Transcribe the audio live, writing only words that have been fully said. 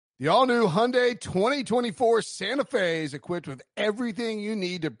The all-new Hyundai 2024 Santa Fe is equipped with everything you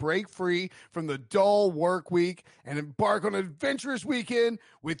need to break free from the dull work week and embark on an adventurous weekend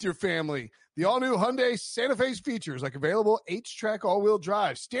with your family. The all-new Hyundai Santa Fe's features like available H-Track all-wheel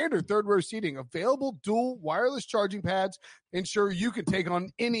drive, standard third-row seating, available dual wireless charging pads, ensure you can take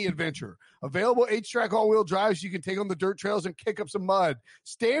on any adventure. Available H-Track all-wheel drives, you can take on the dirt trails and kick up some mud.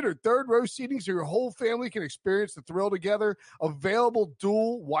 Standard third-row seating so your whole family can experience the thrill together. Available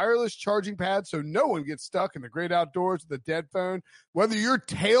dual wireless charging pads so no one gets stuck in the great outdoors with a dead phone. Whether you're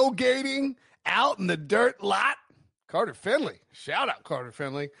tailgating out in the dirt lot, Carter Finley, shout out Carter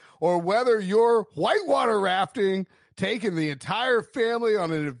Finley, or whether you're whitewater rafting, taking the entire family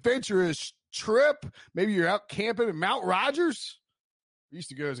on an adventurous trip, maybe you're out camping at Mount Rogers. I used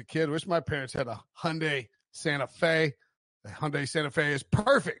to go as a kid. Wish my parents had a Hyundai Santa Fe. The Hyundai Santa Fe is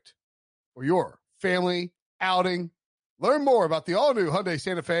perfect for your family outing. Learn more about the all-new Hyundai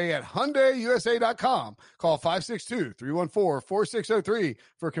Santa Fe at HyundaiUSA.com. Call 562-314-4603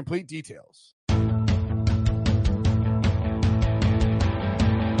 for complete details.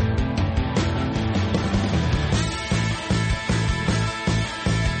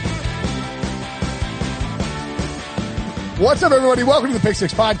 What's up, everybody? Welcome to the Pick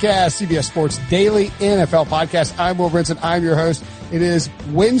Six Podcast, CBS Sports Daily NFL Podcast. I'm Will Brinson. I'm your host. It is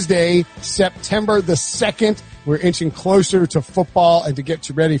Wednesday, September the 2nd. We're inching closer to football and to get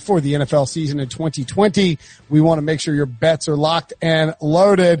you ready for the NFL season in 2020. We want to make sure your bets are locked and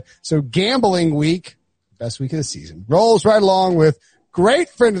loaded. So gambling week, best week of the season, rolls right along with great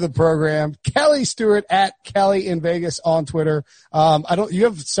friend of the program, Kelly Stewart at Kelly in Vegas on Twitter. You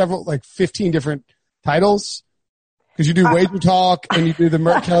have several, like 15 different titles. Because you do Wager Talk and you do the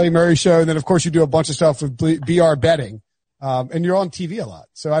Kelly Murray Show, and then of course you do a bunch of stuff with BR betting, and you're on TV a lot.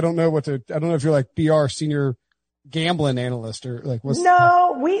 So I don't know if you're like BR senior gambling analyst or like what's.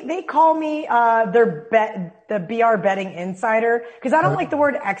 No, they call me the BR betting insider because I don't like the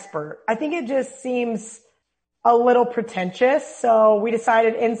word expert. I think it just seems a little pretentious. So we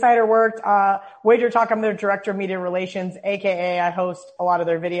decided insider worked. Wager Talk, I'm their director of media relations, aka I host a lot of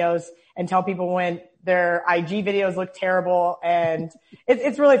their videos and tell people when their IG videos look terrible, and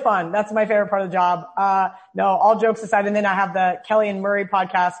it's really fun. That's my favorite part of the job. No, all jokes aside. And then I have the Kelly and Murray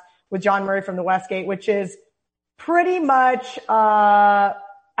podcast with John Murray from the Westgate, which is pretty much an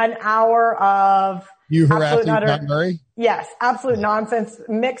hour of you harassing John Murray. Yes, absolute nonsense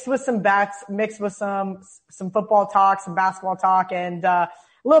mixed with some bets, mixed with some football talk, some basketball talk, and a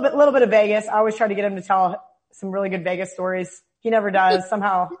little bit of Vegas. I always try to get him to tell some really good Vegas stories. He never does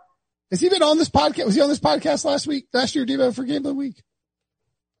somehow. Has he been on this podcast? Was he on this podcast last year, Devo, for Gambling Week?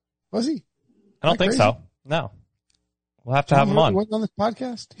 Was he? I don't think so. No. We'll have to have him on. He wasn't on this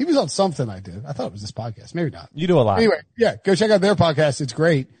podcast? He was on something I did. I thought it was this podcast. Maybe not. You do a lot. Anyway, yeah, go check out their podcast. It's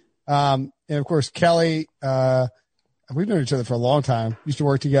great. And of course, Kelly, we've known each other for a long time. Used to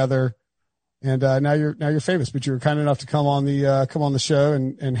work together. And, now you're famous, but you were kind enough to come on the show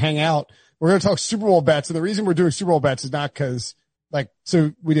and hang out. We're going to talk Super Bowl bets. And the reason we're doing Super Bowl bets is not because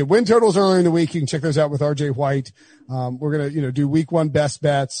so we did win totals earlier in the week. You can check those out with RJ White. We're going to, do week one best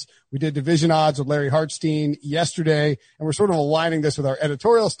bets. We did division odds with Larry Hartstein yesterday, and we're sort of aligning this with our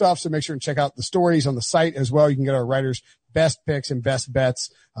editorial stuff. So make sure and check out the stories on the site as well. You can get our writers' best picks and best bets.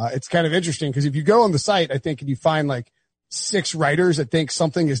 It's kind of interesting because if you go on the site, I think, and you find like 6 writers that think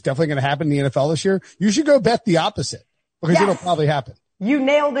something is definitely going to happen in the NFL this year, you should go bet the opposite because it'll probably happen. You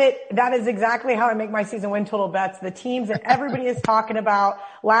nailed it. That is exactly how I make my season win total bets. The teams that everybody is talking about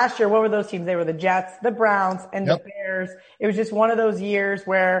last year, what were those teams? They were the Jets, the Browns, and the Bears. It was just one of those years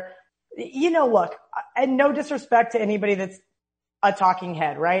where, look, and no disrespect to anybody that's a talking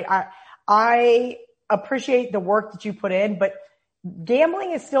head, right? I appreciate the work that you put in, but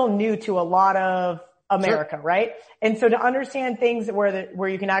gambling is still new to a lot of America, right? And so to understand things where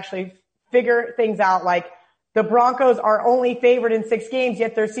you can actually figure things out, like, the Broncos are only favored in 6 games,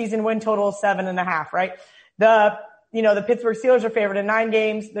 yet their season win total is 7.5, right? The Pittsburgh Steelers are favored in 9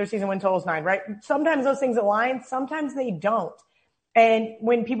 games. Their season win total is 9, right? Sometimes those things align. Sometimes they don't. And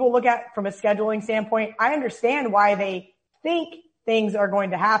when people look at from a scheduling standpoint, I understand why they think things are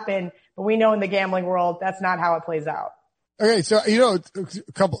going to happen, but we know in the gambling world, that's not how it plays out. Okay. So,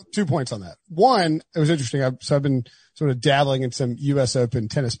 2 points on that. One, it was interesting. I've been sort of dabbling in some U.S. Open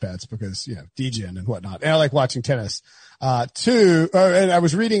tennis bets because, DJing and whatnot. And I like watching tennis. Two, and I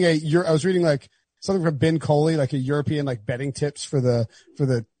was reading like something from Ben Coley, like a European, like betting tips for the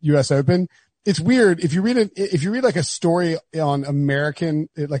U.S. Open. It's weird. If you read like a story on American,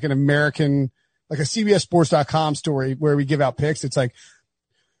 like a CBSSports.com story where we give out picks, it's like,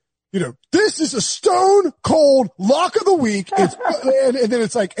 this is a stone cold lock of the week. It's, and then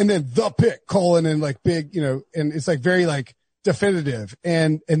it's like, and then the pick colon and like big, and it's like very like definitive.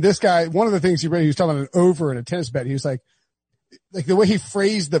 And this guy, one of the things he was talking about an over in a tennis bet. He was like the way he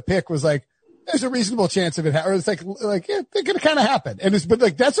phrased the pick was like, there's a reasonable chance of it, or it's like, yeah, it could kind of happen. And but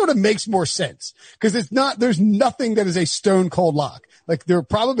like, that sort of makes more sense because there's nothing that is a stone cold lock. Like there are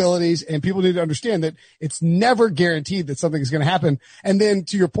probabilities and people need to understand that it's never guaranteed that something is going to happen. And then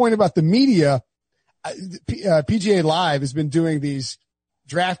to your point about the media, PGA Live has been doing these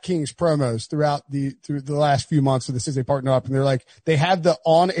DraftKings promos through the last few months. So this is a partner up and they're like, they have the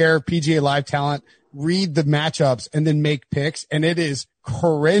on air PGA Live talent read the matchups and then make picks. And it is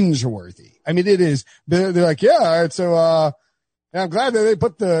cringeworthy. I mean, it is, they're like, yeah, all right. So, I'm glad that they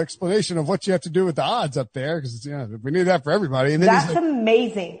put the explanation of what you have to do with the odds up there because we need that for everybody. And then that's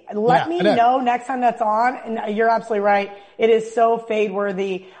amazing. Let me know next time that's on. And you're absolutely right. It is so fade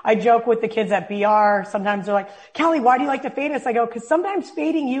worthy. I joke with the kids at BR. Sometimes they're like, Kelly, why do you like to fade us? I go, cause sometimes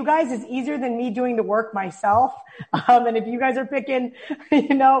fading you guys is easier than me doing the work myself. And if you guys are picking,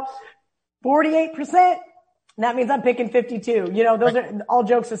 48%, that means I'm picking 52. Those are all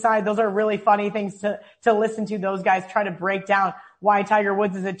jokes aside. Those are really funny things to listen to. Those guys try to break down why Tiger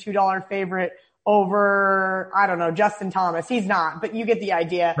Woods is a $2 favorite over, I don't know, Justin Thomas. He's not, but you get the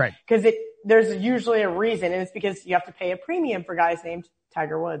idea. Right. Cause there's usually a reason and it's because you have to pay a premium for guys named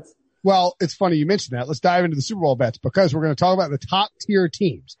Tiger Woods. Well, it's funny you mentioned that. Let's dive into the Super Bowl bets because we're going to talk about the top tier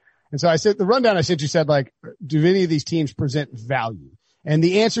teams. And so I said, the rundown I sent you said like, do any of these teams present value? And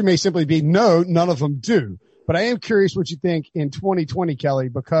the answer may simply be no, none of them do. But I am curious what you think in 2020, Kelly,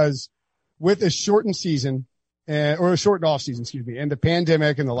 because with a shortened season, or a shortened off season, and the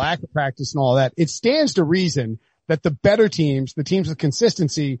pandemic and the lack of practice and all that, it stands to reason that the better teams, the teams with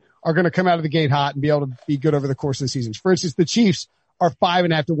consistency, are going to come out of the gate hot and be able to be good over the course of the season. For instance, the Chiefs are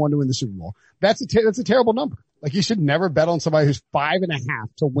 5.5 to 1 to win the Super Bowl. That's a terrible number. Like you should never bet on somebody who's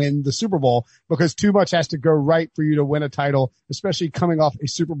 5.5 to win the Super Bowl because too much has to go right for you to win a title, especially coming off a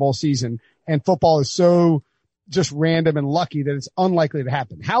Super Bowl season. And football is so just random and lucky that it's unlikely to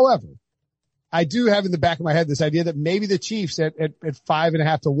happen. However, I do have in the back of my head this idea that maybe the Chiefs at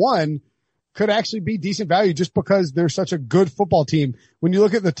 5.5 to 1 could actually be decent value just because they're such a good football team. When you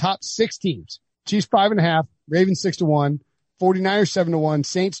look at the top 6 teams, Chiefs 5.5, Ravens 6 to 1, 49ers 7 to 1,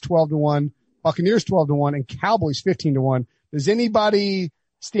 Saints 12 to 1, Buccaneers 12 to 1, and Cowboys 15 to 1. Does anybody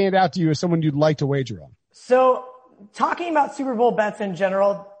stand out to you as someone you'd like to wager on? So talking about Super Bowl bets in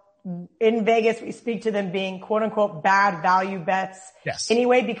general, in Vegas, we speak to them being quote unquote bad value bets. Yes.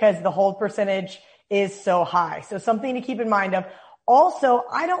 Anyway, because the hold percentage is so high. So something to keep in mind of. Also,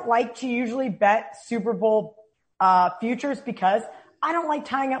 I don't like to usually bet Super Bowl futures because I don't like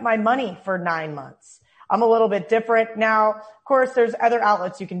tying up my money for 9 months. I'm a little bit different. Now, of course, there's other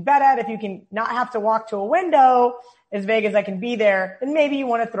outlets you can bet at. If you can not have to walk to a window as vague as I can be there, then maybe you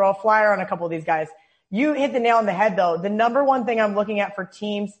want to throw a flyer on a couple of these guys. You hit the nail on the head though. The number one thing I'm looking at for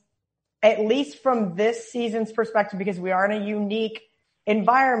teams, at least from this season's perspective, because we are in a unique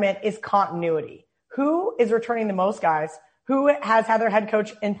environment, is continuity. Who is returning the most guys? Who has had their head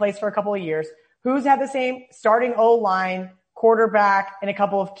coach in place for a couple of years? Who's had the same starting O-line, quarterback, and a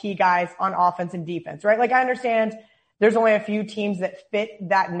couple of key guys on offense and defense, right? Like I understand there's only a few teams that fit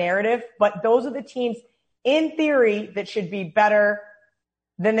that narrative, but those are the teams in theory that should be better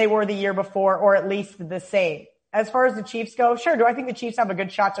than they were the year before, or at least the same. As far as the Chiefs go, sure. Do I think the Chiefs have a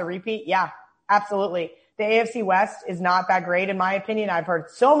good shot to repeat? Yeah, absolutely. The AFC West is not that great in my opinion. I've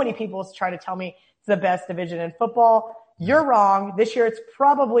heard so many people try to tell me it's the best division in football. You're wrong. This year it's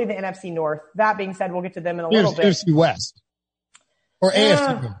probably the NFC North. That being said, we'll get to them in a little bit. NFC West or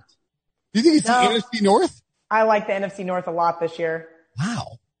AFC North. Do you think it's the NFC North? I like the NFC North a lot this year.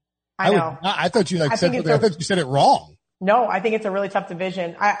 Wow. I know. I thought you said you said it wrong. No, I think it's a really tough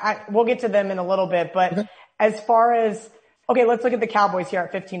division. We'll get to them in a little bit, but as far as, okay, let's look at the Cowboys here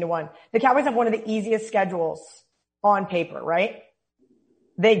at 15 to 1. The Cowboys have one of the easiest schedules on paper, right?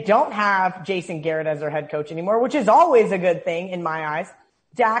 They don't have Jason Garrett as their head coach anymore, which is always a good thing in my eyes.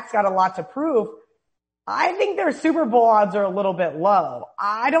 Dak's got a lot to prove. I think their Super Bowl odds are a little bit low.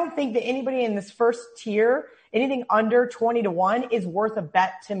 I don't think that anybody in this first tier, anything under 20 to 1 is worth a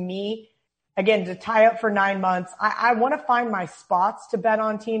bet to me. Again, to tie up for 9 months, I want to find my spots to bet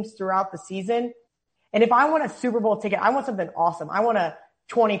on teams throughout the season. And if I want a Super Bowl ticket, I want something awesome. I want a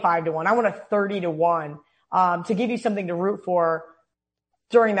 25 to 1. I want a 30 to 1, to give you something to root for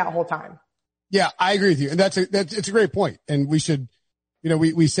during that whole time. Yeah, I agree with you. And it's a great point. And we should,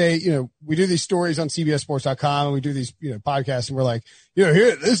 we say, we do these stories on CBSSports.com and we do these, podcasts and we're like, here,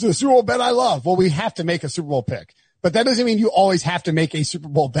 this is a Super Bowl bet I love. Well, we have to make a Super Bowl pick but that doesn't mean you always have to make a Super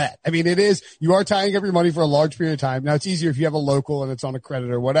Bowl bet. I mean, you are tying up your money for a large period of time. Now it's easier if you have a local and it's on a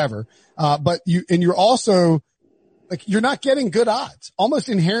credit or whatever. But you're also, like, you're not getting good odds. Almost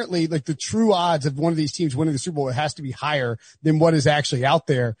inherently, like, the true odds of one of these teams winning the Super Bowl, it has to be higher than what is actually out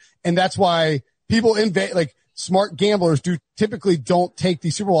there. And that's why people smart gamblers typically don't take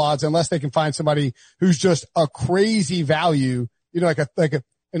these Super Bowl odds unless they can find somebody who's just a crazy value,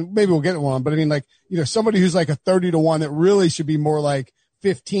 and maybe we'll get one, but I mean, like, somebody who's like a 30-1 that really should be more like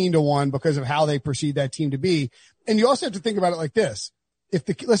 15-1 because of how they perceive that team to be. And you also have to think about it like this.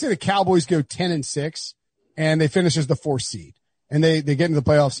 Let's say the Cowboys go 10-6 and they finish as the 4th seed and they get into the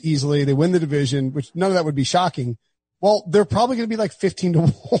playoffs easily. They win the division, which none of that would be shocking. Well, they're probably going to be like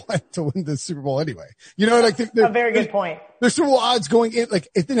 15-1 to win the Super Bowl anyway. A very good point. There's Super Bowl odds going in, like,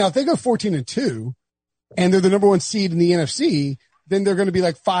 if they go 14-2 and they're the number 1 seed in the NFC, then they're going to be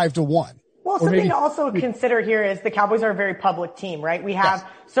like 5-1. Well, something to also consider here is the Cowboys are a very public team, right? We have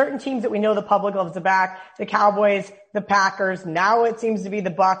certain teams that we know the public loves to back. The Cowboys, the Packers. Now it seems to be the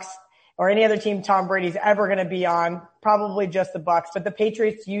Bucks or any other team Tom Brady's ever going to be on. Probably just the Bucks. But the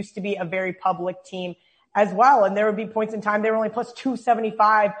Patriots used to be a very public team as well. And there would be points in time they were only plus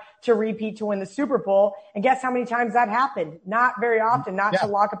 275 to repeat to win the Super Bowl. And guess how many times that happened? Not very often, not to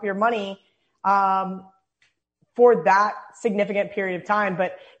lock up your money. For that significant period of time.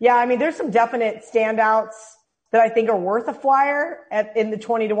 But yeah, I mean, there's some definite standouts that I think are worth a flyer in the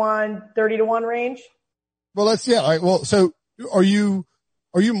 20-1, 30-1 range. Well, all right. Well, so are you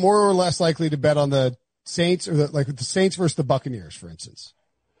more or less likely to bet on the Saints or the Saints versus the Buccaneers, for instance?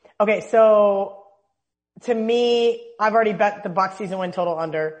 Okay. So to me, I've already bet the Bucs season win total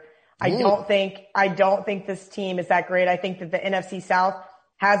under. I don't think this team is that great. I think that the NFC South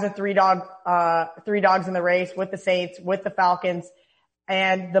has a three dogs in the race with the Saints, with the Falcons,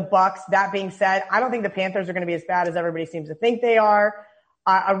 and the Bucks. That being said, I don't think the Panthers are going to be as bad as everybody seems to think they are.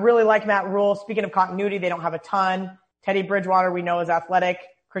 I really like Matt Rule. Speaking of continuity, they don't have a ton. Teddy Bridgewater, we know, is athletic.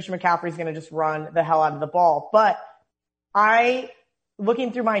 Christian McCaffrey's going to just run the hell out of the ball. But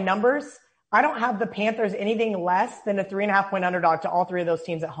looking through my numbers, I don't have the Panthers anything less than a 3.5-point underdog to all three of those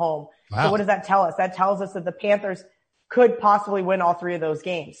teams at home. Wow. So what does that tell us? That tells us that the Panthers could possibly win all three of those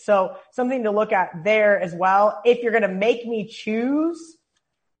games. So something to look at there as well. If you're going to make me choose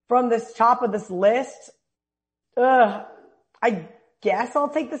from this top of this list, I guess I'll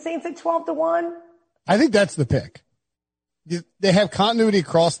take the Saints at 12-1. I think that's the pick. They have continuity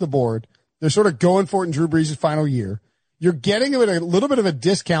across the board. They're sort of going for it in Drew Brees' final year. You're getting them at a little bit of a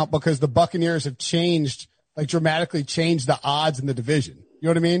discount because the Buccaneers have dramatically changed the odds in the division. You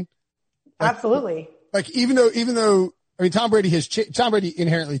know what I mean? Absolutely. Even though, I mean, Tom Brady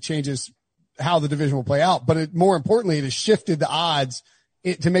inherently changes how the division will play out, but more importantly, it has shifted the odds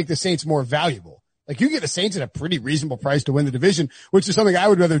to make the Saints more valuable. Like, you get the Saints at a pretty reasonable price to win the division, which is something I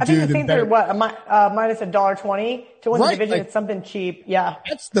would rather do than bet. The Saints are minus $1.20 to win the division. It's something cheap. Yeah.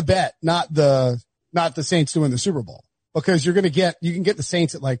 That's the bet, not the Saints to win the Super Bowl, because you can get the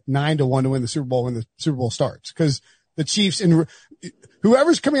Saints at like 9-1 to win the Super Bowl when the Super Bowl starts, because the Chiefs and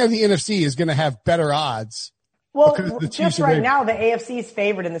whoever's coming out of the NFC is going to have better odds. Well, just right now, the AFC is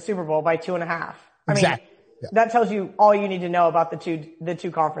favored in the Super Bowl by 2.5. I mean, that tells you all you need to know about the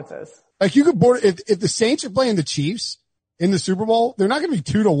two conferences. Like, you could if the Saints are playing the Chiefs in the Super Bowl, they're not going to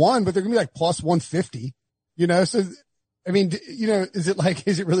be 2-1, but they're going to be like plus 150. So I mean, is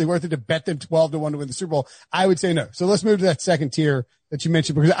it really worth it to bet them 12-1 to win the Super Bowl? I would say no. So let's move to that second tier that you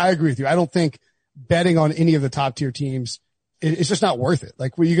mentioned, because I agree with you. I don't think betting on any of the top tier teams, it's just not worth it.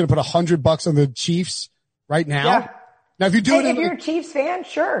 Like, were you going to put $100 on the Chiefs right now? Yeah. Now, if you're a Chiefs fan,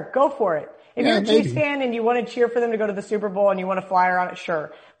 sure, go for it. If you're a Chiefs fan and you want to cheer for them to go to the Super Bowl and you want to flyer on it,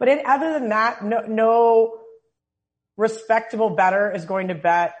 sure. But other than that, no respectable bettor is going to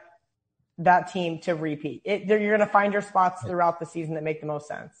bet that team to repeat. You're going to find your spots throughout the season that make the most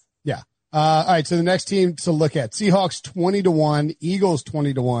sense. Yeah. All right. So the next team to look at: Seahawks 20-1, Eagles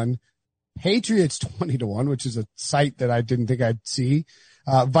 20-1, Patriots 20-1, which is a sight that I didn't think I'd see.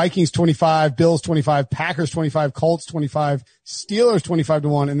 Vikings 25, Bills 25, Packers 25, Colts 25, Steelers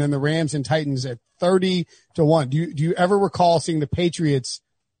 25-1, and then the Rams and Titans at 30-1. Do you ever recall seeing the Patriots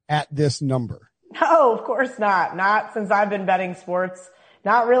at this number? No, of course not. Not since I've been betting sports.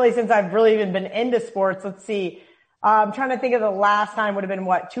 Not really since I've really even been into sports. Let's see. I'm trying to think of the last time. Would have been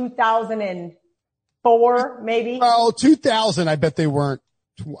 2004 maybe? Oh, 2000. I bet they were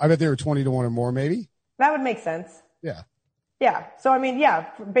 20-1 or more maybe. That would make sense. Yeah. Yeah. So, I mean, yeah,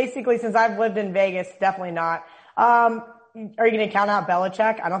 basically since I've lived in Vegas, definitely not. Are you going to count out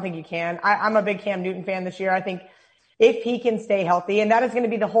Belichick? I don't think you can. I'm a big Cam Newton fan this year. I think if he can stay healthy, and that is going to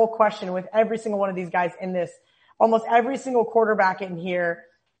be the whole question with every single one of these guys in this almost every single quarterback in here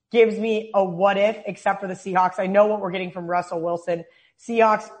gives me a what if, except for the Seahawks. I know what we're getting from Russell Wilson.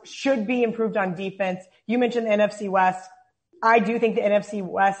 Seahawks should be improved on defense. You mentioned the NFC West. I do think the NFC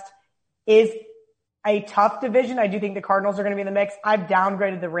West is a tough division. I do think the Cardinals are going to be in the mix. I've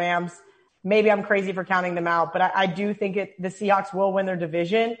downgraded the Rams. Maybe I'm crazy for counting them out, but I do think the Seahawks will win their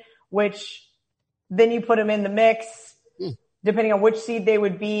division, which then you put them in the mix. Depending on which seed they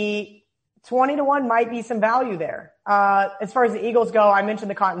would be, 20-1 might be some value there. As far as the Eagles go, I mentioned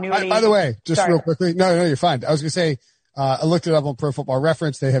the continuity. By the way, just real quickly. No, you're fine. I was going to say, I looked it up on Pro Football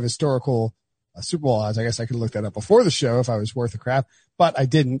Reference. They have historical Super Bowl odds. I guess I could look that up before the show if I was worth a crap, but I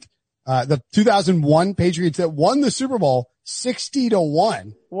didn't. The 2001 Patriots that won the Super Bowl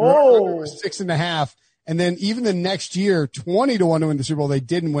 60-1. Whoa. 6.5. And then even the next year, 20-1 to win the Super Bowl. They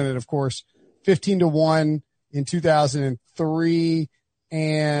didn't win it, of course. 15-1 in 2003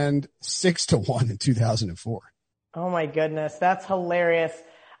 and 6-1 in 2004. Oh my goodness. That's hilarious.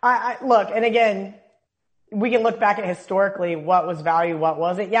 I look, and again, we can look back at historically what was value, what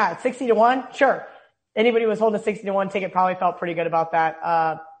wasn't. Yeah, 60-1. Sure. Anybody who was holding a 60-1 ticket probably felt pretty good about that.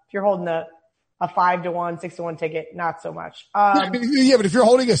 If you're holding a 5-1, 6-1 ticket, not so much. Yeah, but if you're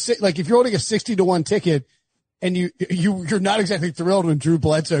holding a 60-1 ticket and you're not exactly thrilled when Drew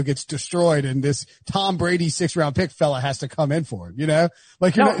Bledsoe gets destroyed and this Tom Brady 6th-round pick fella has to come in for him, you know?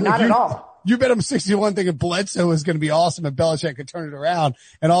 Like you're not at all. You bet him 60-1 thinking Bledsoe is going to be awesome and Belichick could turn it around,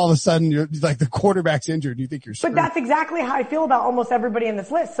 and all of a sudden you're like the quarterback's injured. You think you're screwed. But that's exactly how I feel about almost everybody in this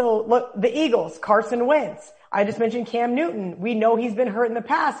list. So look, the Eagles, Carson Wentz. I just mentioned Cam Newton. We know he's been hurt in the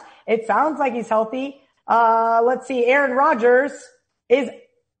past. It sounds like he's healthy. Let's see. Aaron Rodgers is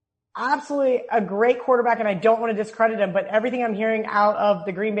absolutely a great quarterback, and I don't want to discredit him, but everything I'm hearing out of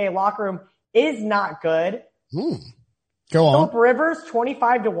the Green Bay locker room is not good. Go on. Phillip Rivers,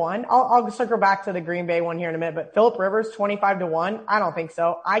 25-1. I'll circle back to the Green Bay one here in a minute, but Phillip Rivers, 25-1. I don't think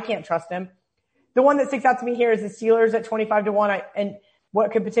so. I can't trust him. The one that sticks out to me here is the Steelers at 25-1, and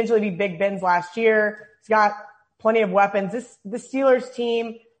what could potentially be Big Ben's last year. He's got plenty of weapons. The Steelers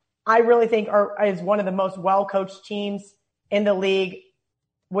team, I really think is one of the most well-coached teams in the league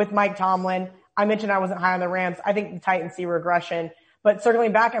with Mike Tomlin. I mentioned I wasn't high on the Rams. I think the Titans see regression, but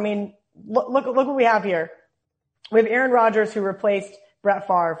circling back, I mean, look what we have here. We have Aaron Rodgers who replaced Brett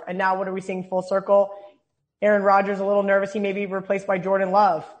Favre, and now what are we seeing full circle? Aaron Rodgers a little nervous. He may be replaced by Jordan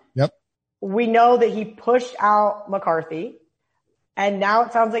Love. Yep. We know that he pushed out McCarthy, and now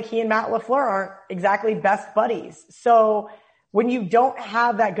it sounds like he and Matt LaFleur aren't exactly best buddies. So when you don't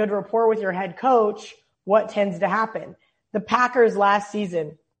have that good rapport with your head coach, what tends to happen? The Packers last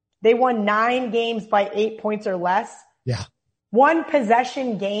season, they won 9 games by 8 points or less. Yeah. 1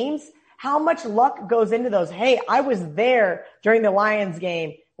 possession games. How much luck goes into those? Hey, I was there during the Lions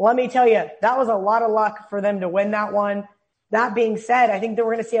game. Let me tell you, that was a lot of luck for them to win that one. That being said, I think that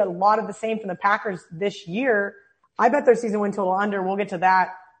we're going to see a lot of the same from the Packers this year. I bet their season win total under. We'll get to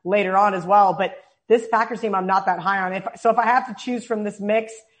that later on as well. But this Packers team, I'm not that high on. If I have to choose from this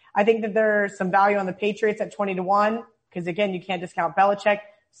mix, I think that there's some value on the Patriots at 20-1 because, again, you can't discount Belichick.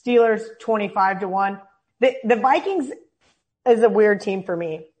 Steelers, 25-1. The Vikings is a weird team for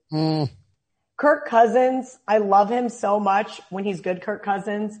me. Kirk Cousins, I love him so much when he's good Kirk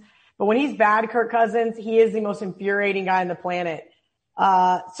Cousins. But when he's bad Kirk Cousins, he is the most infuriating guy on the planet.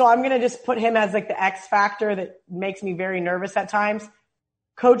 So I'm going to just put him as like the X factor that makes me very nervous at times.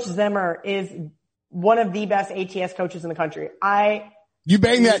 Coach Zimmer is one of the best ATS coaches in the country. You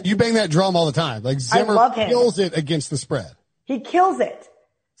bang that drum all the time. Like Zimmer kills it against the spread. He kills it.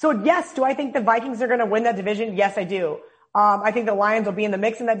 So yes, do I think the Vikings are going to win that division? Yes, I do. I think the Lions will be in the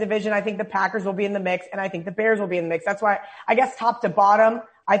mix in that division. I think the Packers will be in the mix, and I think the Bears will be in the mix. That's why I guess top to bottom,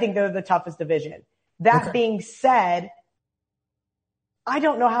 I think they're the toughest division. That being said, I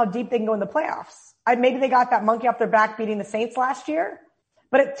don't know how deep they can go in the playoffs. Maybe they got that monkey off their back beating the Saints last year,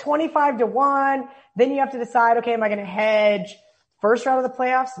 but at 25-1, then you have to decide, okay, am I going to hedge first round of the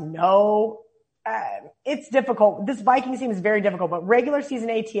playoffs? No. It's difficult. This Vikings team is very difficult, but regular season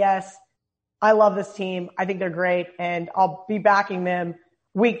ATS, I love this team. I think they're great, and I'll be backing them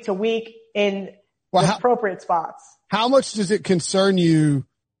week to week in the appropriate spots. How much does it concern you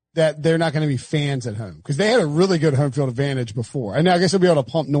that they're not going to be fans at home? Because they had a really good home field advantage before. And I guess they'll be able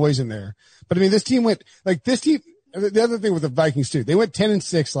to pump noise in there. But I mean, this team, the other thing with the Vikings too, they went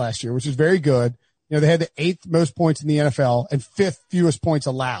 10-6 last year, which is very good. You know, they had the 8th most points in the NFL and 5th fewest points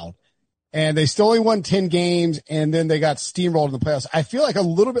allowed. And they still only won 10 games, and then they got steamrolled in the playoffs. I feel like a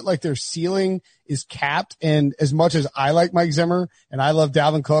little bit like their ceiling is capped, and as much as I like Mike Zimmer, and I love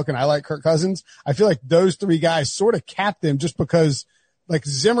Dalvin Cook, and I like Kirk Cousins, I feel like those 3 guys sort of cap them just because, like,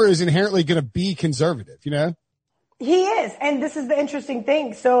 Zimmer is inherently going to be conservative, you know? He is. And this is the interesting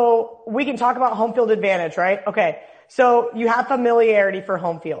thing. So we can talk about home field advantage, right? Okay. So you have familiarity for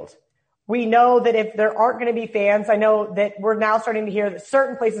home field. We know that if there aren't going to be fans, I know that we're now starting to hear that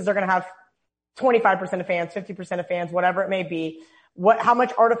certain places are going to have 25% of fans, 50% of fans, whatever it may be. How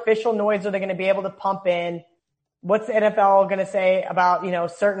much artificial noise are they going to be able to pump in? What's the NFL going to say about,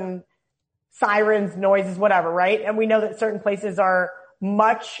 certain sirens, noises, whatever, right? And we know that certain places are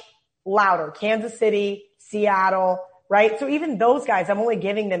much louder. Kansas City, Seattle, right? So even those guys, I'm only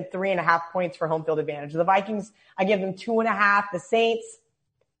giving them 3.5 points for home field advantage. The Vikings, I give them 2.5. The Saints,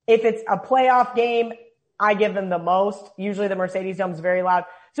 if it's a playoff game, I give them the most. Usually the Mercedes Dome is very loud.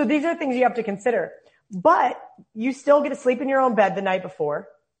 So these are things you have to consider. But you still get to sleep in your own bed the night before.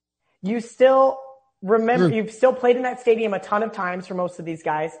 You still remember, you've still played in that stadium a ton of times for most of these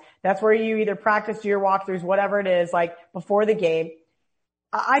guys. That's where you either practice, do your walkthroughs, whatever it is, like before the game.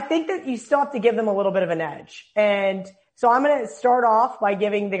 I think that you still have to give them a little bit of an edge. And so I'm going to start off by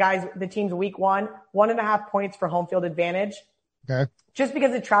giving the teams week 1.5 points for home field advantage. Okay. Just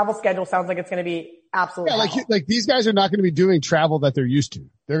because the travel schedule sounds like it's going to be absolutely like these guys are not going to be doing travel that they're used to.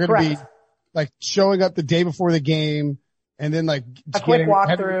 They're going to be like showing up the day before the game and then like a quick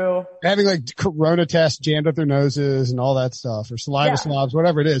walkthrough, having like corona tests jammed up their noses and all that stuff, or saliva swabs,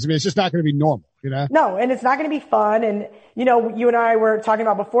 whatever it is. I mean, it's just not going to be normal, No, and it's not going to be fun. And, you and I were talking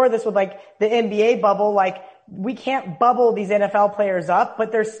about before this with like the NBA bubble, like we can't bubble these NFL players up,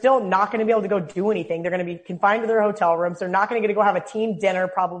 but they're still not going to be able to go do anything. They're going to be confined to their hotel rooms. They're not going to get to go have a team dinner,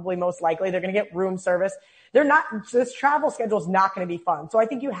 probably most likely. They're going to get room service. This travel schedule is not going to be fun. So I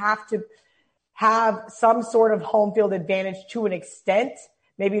think you have to have some sort of home field advantage to an extent.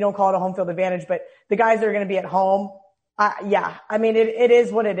 Maybe you don't call it a home field advantage, but the guys that are going to be at home, I mean, it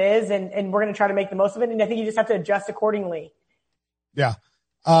is what it is, and we're going to try to make the most of it. And I think you just have to adjust accordingly. Yeah.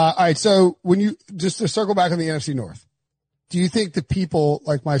 All right. So just to circle back on the NFC North, do you think the people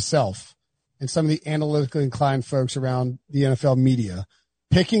like myself and some of the analytically inclined folks around the NFL media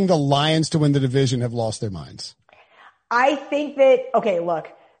picking the Lions to win the division have lost their minds? I think that, okay, look,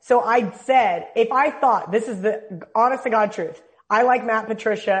 so I said, if I thought, this is the honest to God truth, I like Matt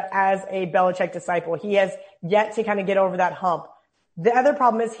Patricia as a Belichick disciple. He has yet to kind of get over that hump. The other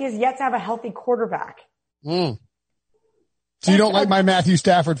problem is he has yet to have a healthy quarterback. So you don't like my Matthew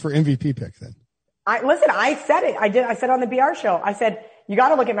Stafford for MVP pick then? I said it. I said on the BR show, I said, you got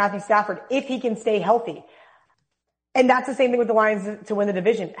to look at Matthew Stafford if he can stay healthy. And that's the same thing with the Lions to win the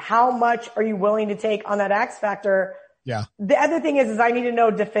division. How much are you willing to take on that X factor? Yeah. The other thing is I need to know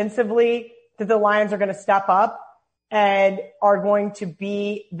defensively that the Lions are going to step up and are going to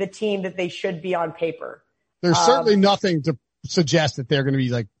be the team that they should be on paper. There's certainly nothing to suggest that they're going to be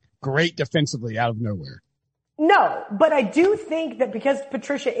like great defensively out of nowhere. No, but I do think that because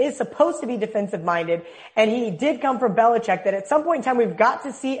Patricia is supposed to be defensive minded and he did come from Belichick, that at some point in time we've got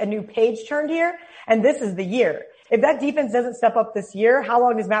to see a new page turned here, and this is the year. If that defense doesn't step up this year, how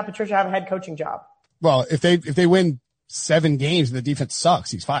long does Matt Patricia have a head coaching job? Well, if they win 7 games and the defense sucks,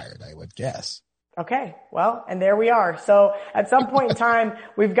 he's fired, I would guess. Okay. Well, and there we are. So at some point in time,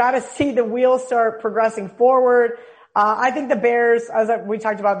 we've got to see the wheels start progressing forward. I think the Bears, as we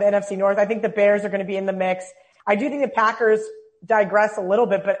talked about the NFC North, I think the Bears are going to be in the mix. I do think the Packers digress a little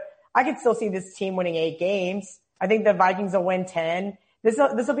bit, but I could still see this team winning 8 games. I think the Vikings will win 10. This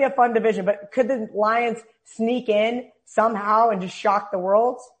will be a fun division, but could the Lions sneak in somehow and just shock the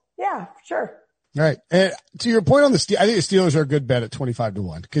world? Yeah, sure. All right. And to your point on I think the Steelers are a good bet at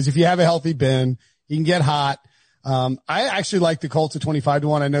 25-1 because if you have a healthy Ben, he can get hot. I actually like the Colts at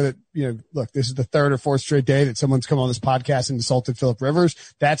 25-1. I know that, look, this is the 3rd or 4th straight day that someone's come on this podcast and insulted Phillip Rivers.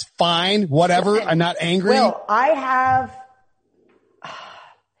 That's fine. Whatever. I'm not angry. Well, I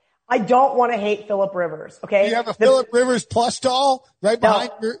don't want to hate Phillip Rivers. Okay. You have a Phillip Rivers plus stall right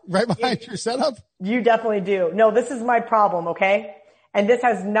behind your setup. You definitely do. No, this is my problem. Okay. And this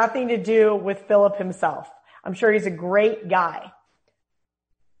has nothing to do with Phillip himself. I'm sure he's a great guy.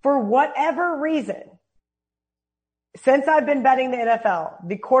 For whatever reason, since I've been betting the NFL,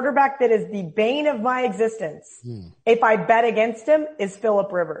 the quarterback that is the bane of my existence, if I bet against him, is Phillip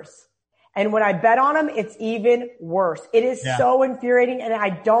Rivers. And when I bet on him, it's even worse. It is so infuriating, and I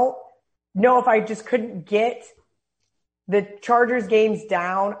don't know if I just couldn't get the Chargers games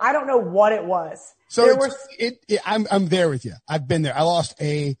down. I don't know what it was. So I'm there with you. I've been there. I lost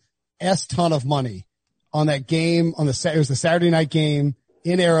a ton of money on that game it was the Saturday night game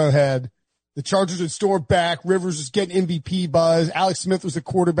in Arrowhead. The Chargers had stormed back. Rivers was getting MVP buzz. Alex Smith was the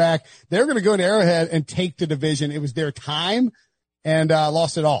quarterback. They were going to go into Arrowhead and take the division. It was their time, and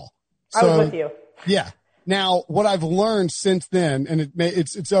lost it all. So, I was with you. Yeah. Now, what I've learned since then, and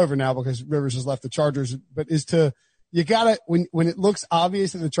it's over now because Rivers has left the Chargers, but is to you gotta, when it looks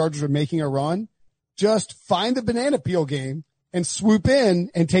obvious that the Chargers are making a run, just find the banana peel game and swoop in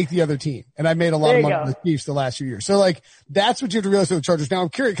and take the other team. And I made a lot of money on the Chiefs the last few years. So like, that's what you have to realize with the Chargers. Now I'm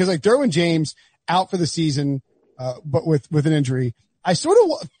curious because like Derwin James out for the season, but with an injury, I sort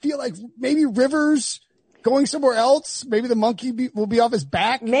of feel like maybe Rivers going somewhere else. Maybe the monkey will be off his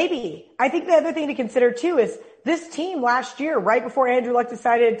back. Maybe. I think the other thing to consider too is this team last year, right before Andrew Luck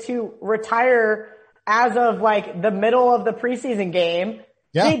decided to retire as of like the middle of the preseason game,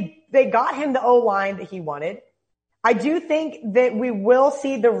 they got him the O-line that he wanted. I do think that we will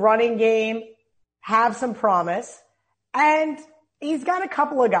see the running game have some promise, and he's got a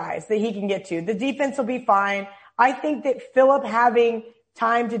couple of guys that he can get to. The defense will be fine. I think that Phillip having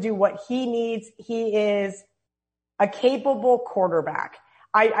time to do what he needs, he is a capable quarterback.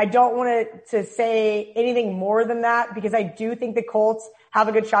 I don't want to say anything more than that because I do think the Colts have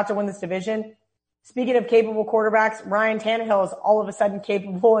a good shot to win this division. Speaking of capable quarterbacks, Ryan Tannehill is all of a sudden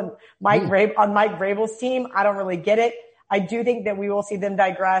capable and on Mike Vrabel's team. I don't really get it. I do think that we will see them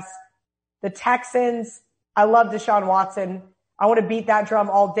digress. The Texans, I love Deshaun Watson. I want to beat that drum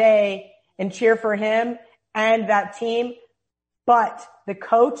all day and cheer for him and that team. But the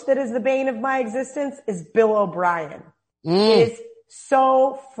coach that is the bane of my existence is Bill O'Brien. It is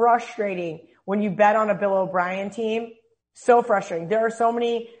so frustrating when you bet on a Bill O'Brien team. So frustrating. There are so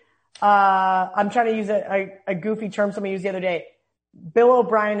many I'm trying to use a goofy term somebody used the other day. Bill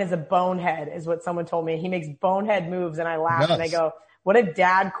O'Brien is a bonehead is what someone told me. He makes bonehead moves and I laugh and I go, what a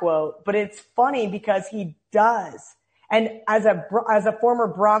dad quote. But it's funny because he does. And as a former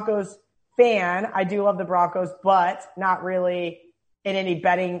Broncos fan, I do love the Broncos, but not really in any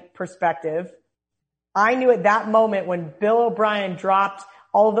betting perspective. I knew at that moment when Bill O'Brien dropped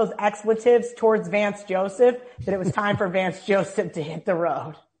all of those expletives towards Vance Joseph that it was time for Vance Joseph to hit the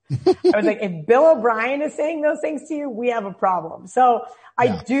road. I was like, if Bill O'Brien is saying those things to you, we have a problem. So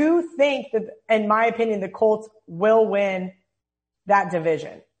I do think that, in my opinion, the Colts will win that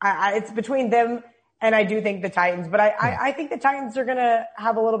division. It's between them and I do think the Titans, but I think the Titans are going to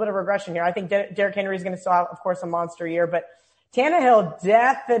have a little bit of regression here. I think Derrick Henry is going to still have, of course, a monster year, but Tannehill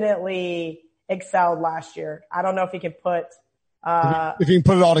definitely excelled last year. I don't know if he can put, if he can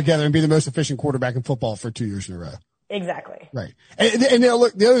put it all together and be the most efficient quarterback in football for 2 years in a row. Exactly. Right. And now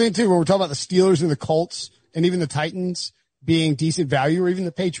look, the other thing too, when we're talking about the Steelers and the Colts and even the Titans being decent value or even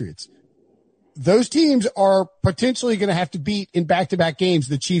the Patriots, those teams are potentially going to have to beat in back-to-back games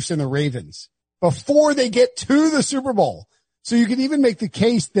the Chiefs and the Ravens before they get to the Super Bowl. So you could even make the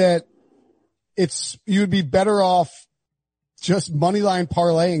case that you would be better off just moneyline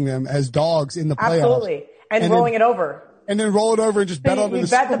parlaying them as dogs in the playoffs. Absolutely. And rolling it over. And then roll it over and just bet over the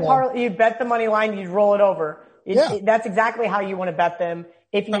Super Bowl. You bet the money line, you roll it over. That's exactly how you want to bet them.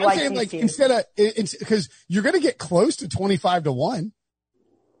 If you like these teams. Instead of, because you're going to get close to 25-1.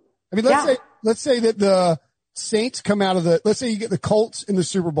 I mean, let's say that the Saints come out of let's say you get the Colts in the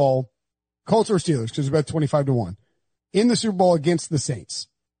Super Bowl, Colts or Steelers, because it's about 25-1 in the Super Bowl against the Saints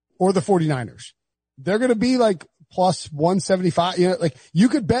or the 49ers. They're going to be like plus 175. You know, like you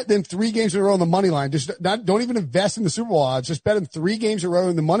could bet them 3 games in a row on the money line. Don't even invest in the Super Bowl odds. Just bet them 3 games in a row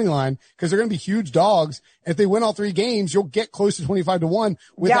in the money line because they're going to be huge dogs. And if they win all 3 games, you'll get close to 25-1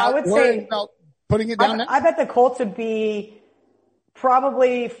 without worrying about putting it down. I bet the Colts would be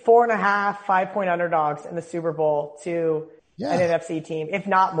probably 4.5, 5-point underdogs in the Super Bowl to an NFC team, if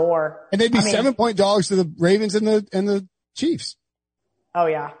not more. And they'd be 7-point dogs to the Ravens and the Chiefs. Oh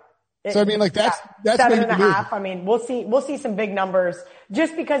yeah. So I mean, like that's 7.5. I mean, we'll see some big numbers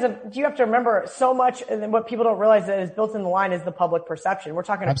just because of, you have to remember so much, and what people don't realize that is built in the line is the public perception. We're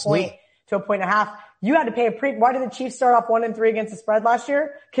talking a point to 1.5. You had to pay why did the Chiefs start off 1-3 against the spread last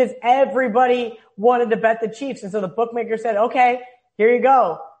year? Cause everybody wanted to bet the Chiefs. And so the bookmaker said, okay, here you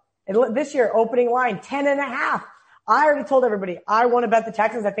go. And this year, opening line, 10.5. I already told everybody I want to bet the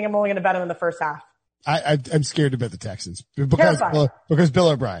Texans. I think I'm only going to bet them in the first half. I'm scared to bet the Texans because Bill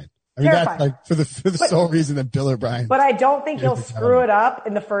O'Brien. I mean, that's like for the sole reason that Bill O'Brien. But I don't think he'll screw it up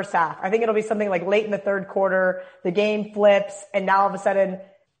in the first half. I think it'll be something like late in the third quarter, the game flips, and now all of a sudden,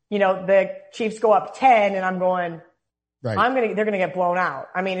 the Chiefs go up 10, and I'm going, they're gonna get blown out.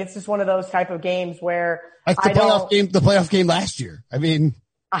 I mean, it's just one of those type of games where the playoff game last year. I mean,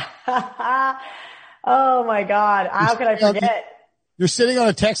 oh my God, how could I forget? You're sitting on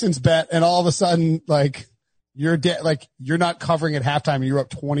a Texans bet, and all of a sudden, like, you're not covering at halftime and you're up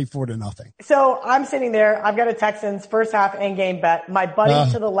 24-0. So I'm sitting there. I've got a Texans first half end game bet. My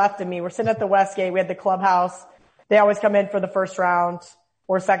buddy to the left of me, we're sitting at the Westgate. We had the clubhouse. They always come in for the first round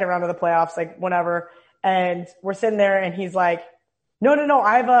or second round of the playoffs, like whenever. And we're sitting there and he's like, no,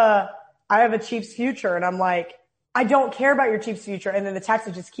 I have a Chiefs future. And I'm like, I don't care about your Chiefs' future. And then the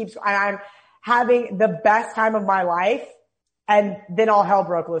text just keeps, I'm having the best time of my life. And then all hell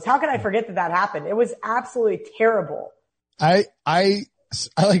broke loose. How can I forget that happened? It was absolutely terrible. I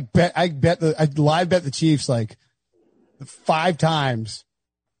live bet the Chiefs like 5 times.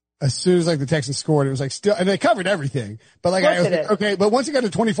 As soon as like the Texans scored, it was like still, and they covered everything. But like, I was like, okay, but once it got to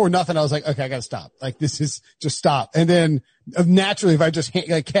 24-0, I was like, okay, I gotta stop. Like this is just stop. And then naturally, if I just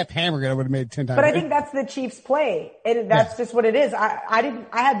kept hammering it, I would have made 10 times. But I think that's the Chiefs play. And that's just what it is. I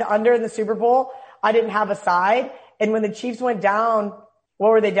had the under in the Super Bowl. I didn't have a side. And when the Chiefs went down,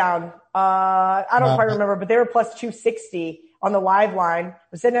 what were they down? I don't quite remember, but they were plus 260 on the live line. I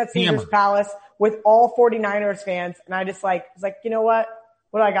was sitting at Caesars Palace with all 49ers fans. And I just was like, you know what?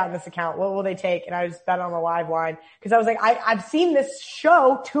 What do I got in this account? What will they take? And I just bet on the live line because I was like, I've seen this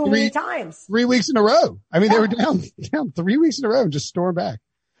show too many times. 3 weeks in a row. I mean, they were down 3 weeks in a row and just stormed back.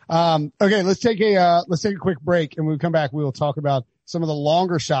 Okay, let's take a quick break, and when we come back, we will talk about some of the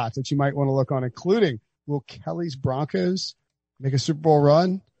longer shots that you might want to look on, including will Kelly's Broncos make a Super Bowl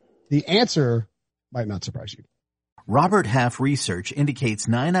run? The answer might not surprise you. Robert Half research indicates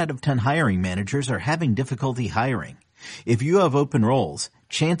 9 out of 10 hiring managers are having difficulty hiring. If you have open roles,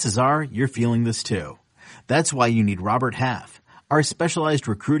 chances are you're feeling this too. That's why you need Robert Half. Our specialized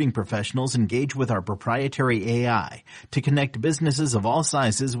recruiting professionals engage with our proprietary AI to connect businesses of all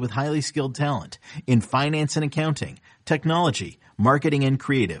sizes with highly skilled talent in finance and accounting, technology, marketing and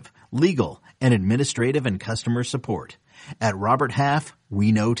creative, legal, and administrative and customer support. At Robert Half,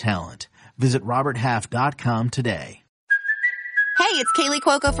 we know talent. Visit roberthalf.com today. Hey, it's Kaylee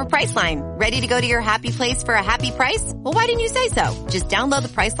Cuoco for Priceline. Ready to go to your happy place for a happy price? Well, why didn't you say so? Just download the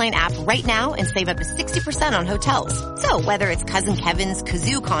Priceline app right now and save up to 60% on hotels. So whether it's Cousin Kevin's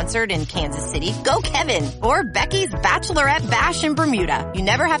Kazoo Concert in Kansas City, go Kevin, or Becky's Bachelorette Bash in Bermuda, you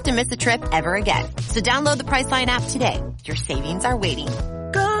never have to miss a trip ever again. So download the Priceline app today. Your savings are waiting.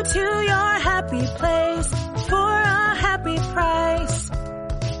 Go to your happy place for a happy price.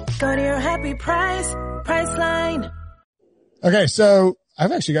 Go to your happy price, Priceline. Okay, so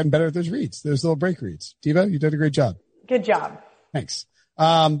I've actually gotten better at those reads, those little break reads. Devo, you did a great job. Good job. Thanks.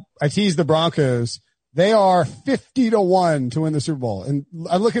 I teased the Broncos. They are 50-1 to win the Super Bowl. And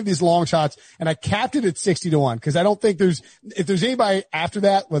I look at these long shots and I capped it at 60-1 because I don't think if there's anybody after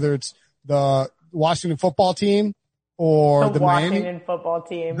that, whether it's the Washington football team or the Miami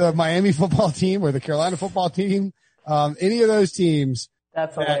football team or the Carolina football team, any of those teams.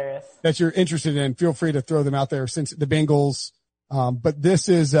 That's hilarious. That you're interested in, feel free to throw them out there since the Bengals. But this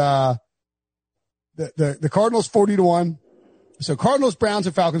is, the Cardinals 40-1. So Cardinals, Browns,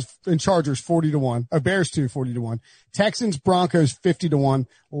 and Falcons and Chargers 40-1. Bears 40-1. Texans, Broncos 50-1.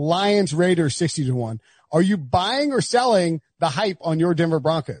 Lions, Raiders 60-1. Are you buying or selling the hype on your Denver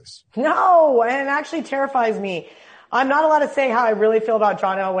Broncos? No, and it actually terrifies me. I'm not allowed to say how I really feel about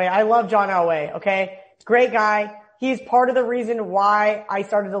John Elway. I love John Elway, okay? Great guy. He's part of the reason why I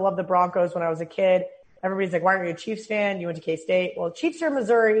started to love the Broncos when I was a kid. Everybody's like, why aren't you a Chiefs fan? You went to K-State. Well, Chiefs are in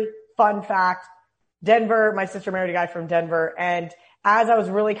Missouri. Fun fact. Denver, my sister married a guy from Denver. And as I was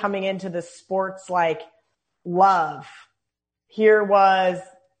really coming into the sports love, here was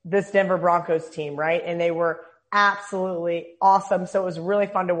this Denver Broncos team, right? And they were absolutely awesome. So it was really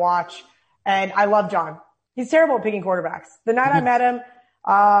fun to watch. And I love John. He's terrible at picking quarterbacks. The night I met him,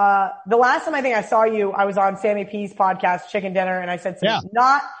 the last time I think I saw you, I was on Sammy P's podcast, Chicken Dinner, and I said some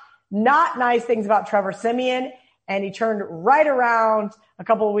not nice things about Trevor Siemian, and he turned right around a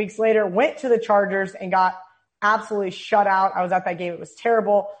couple of weeks later, went to the Chargers and got absolutely shut out. I was at that game. It was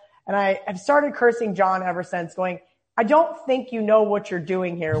terrible. And I have started cursing John ever since, going, I don't think you know what you're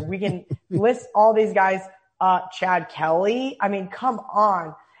doing here. We can list all these guys, Chad Kelly. I mean, come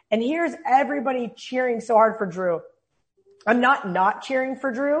on. And here's everybody cheering so hard for Drew. I'm not cheering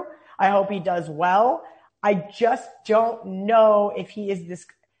for Drew. I hope he does well. I just don't know if he is this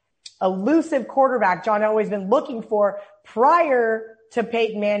elusive quarterback John Elway's been looking for prior to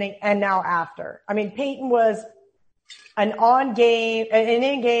Peyton Manning and now after. I mean, Peyton was an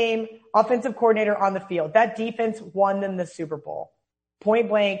in-game offensive coordinator on the field. That defense won them the Super Bowl. Point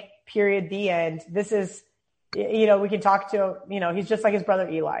blank, period, the end. This is, we can talk to, he's just like his brother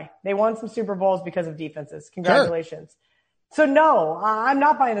Eli. They won some Super Bowls because of defenses. Congratulations. Sure. So no, I'm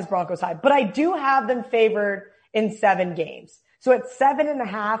not buying this Broncos hype, but I do have them favored in 7 games. So at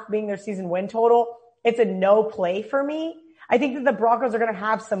 7.5 being their season win total, it's a no play for me. I think that the Broncos are going to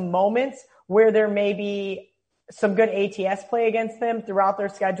have some moments where there may be some good ATS play against them throughout their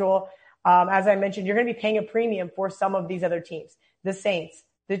schedule. As I mentioned, you're going to be paying a premium for some of these other teams. The Saints,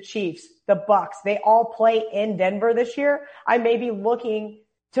 the Chiefs, the Bucks, they all play in Denver this year. I may be looking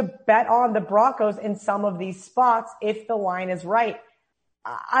to bet on the Broncos in some of these spots if the line is right.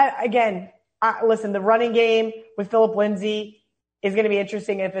 Listen, the running game with Phillip Lindsay is going to be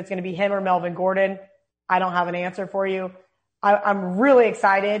interesting if it's going to be him or Melvin Gordon. I don't have an answer for you. I'm really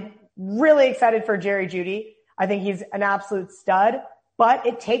excited for Jerry Jeudy. I think he's an absolute stud, but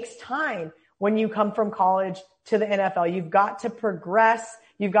it takes time when you come from college to the NFL. You've got to progress.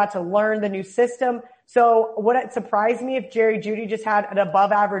 You've got to learn the new system. So would it surprise me if Jerry Jeudy just had an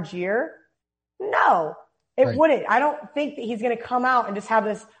above average year? No, it wouldn't. I don't think that he's going to come out and just have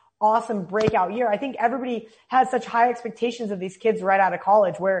this awesome breakout year. I think everybody has such high expectations of these kids right out of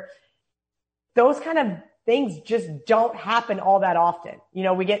college where those kind of things just don't happen all that often. You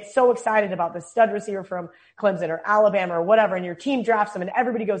know, we get so excited about the stud receiver from Clemson or Alabama or whatever, and your team drafts them and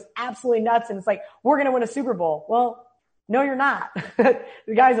everybody goes absolutely nuts. And it's like, we're going to win a Super Bowl. Well, no, you're not. The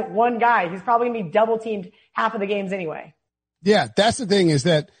guy's one guy. He's probably going to be double teamed half of the games anyway. Yeah. That's the thing is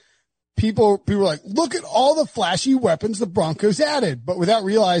that people are like, look at all the flashy weapons the Broncos added, but without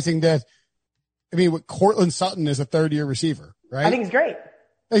realizing that, I mean, what Cortland Sutton is a third-year receiver, right? I think he's great.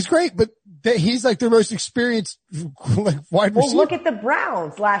 He's great, but he's like their most experienced wide receiver. Well, look at the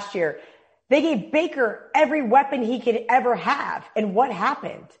Browns last year. They gave Baker every weapon he could ever have. And what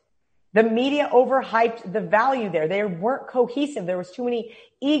happened? The media overhyped the value there. They weren't cohesive. There was too many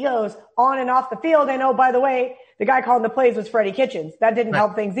egos on and off the field. And oh, by the way, the guy calling the plays was Freddie Kitchens. That didn't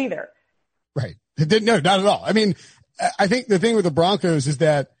help things either. Right. It didn't, no, not at all. I mean, I think the thing with the Broncos is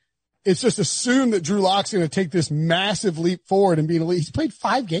that it's just assumed that Drew Lock's going to take this massive leap forward and be an elite. He's played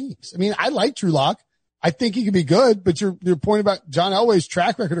 5 games. I mean, I like Drew Lock. I think he can be good, but your point about John Elway's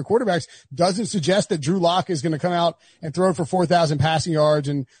track record of quarterbacks doesn't suggest that Drew Lock is going to come out and throw for 4,000 passing yards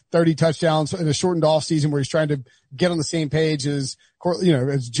and 30 touchdowns in a shortened off season where he's trying to get on the same page as,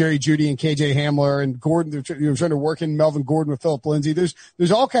 as Jerry Jeudy and KJ Hamler and Gordon. They're trying to work in Melvin Gordon with Phillip Lindsay.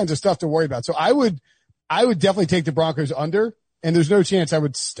 There's all kinds of stuff to worry about. So I would definitely take the Broncos under, and there's no chance I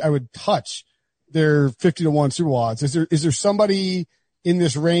would touch their 50-1 Super Bowl odds. Is there somebody in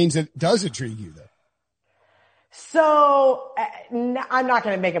this range that does intrigue you though? So I'm not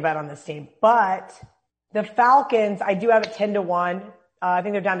going to make a bet on this team, but the Falcons, I do have it 10-1. I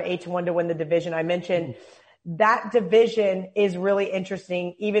think they're down to 8-1 to win the division. I mentioned that division is really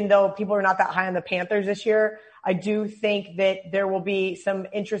interesting, even though people are not that high on the Panthers this year. I do think that there will be some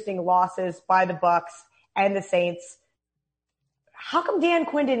interesting losses by the Bucks and the Saints. How come Dan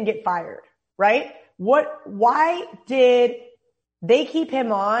Quinn didn't get fired, right? Why did they keep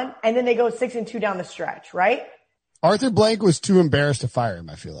him on and then they go 6-2 down the stretch, right? Arthur Blank was too embarrassed to fire him,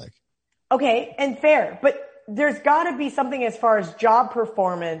 I feel like. Okay, and fair, but there's got to be something as far as job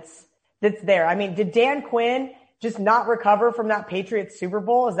performance that's there. I mean, did Dan Quinn just not recover from that Patriots Super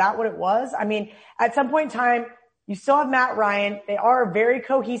Bowl? Is that what it was? I mean, at some point in time, you still have Matt Ryan. They are a very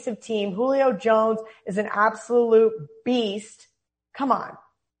cohesive team. Julio Jones is an absolute beast. Come on.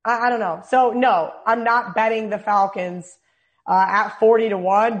 I don't know. So no, I'm not betting the Falcons at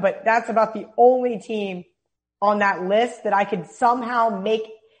 40-1, but that's about the only team on that list that I could somehow make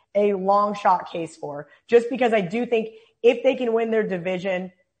a long shot case for, just because I do think if they can win their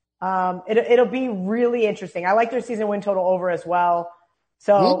division, it'll be really interesting. I like their season win total over as well.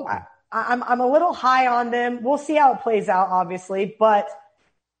 So I'm a little high on them. We'll see how it plays out, obviously, but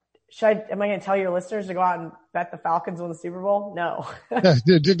am I going to tell your listeners to go out and bet the Falcons win the Super Bowl? No.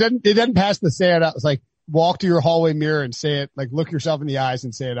 It doesn't pass the say it out. It's like walk to your hallway mirror and say it, like look yourself in the eyes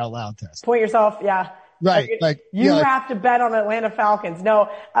and say it out loud test. Point yourself. Yeah. Right. You have to bet on Atlanta Falcons. No,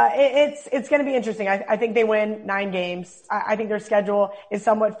 it's going to be interesting. I think they win 9 games. I think their schedule is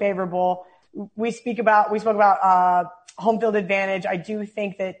somewhat favorable. We spoke about home field advantage. I do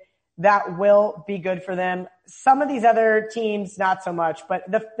think that will be good for them. Some of these other teams, not so much, but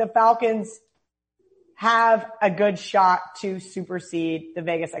the Falcons have a good shot to supersede the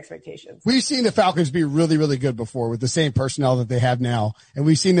Vegas expectations. We've seen the Falcons be really, really good before with the same personnel that they have now, and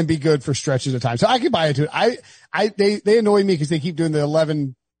we've seen them be good for stretches of time. So I can buy into it. They annoy me because they keep doing the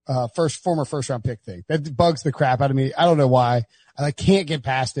 11 former first round pick thing. That bugs the crap out of me. I don't know why. I can't get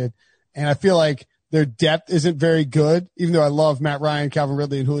past it, and I feel like their depth isn't very good. Even though I love Matt Ryan, Calvin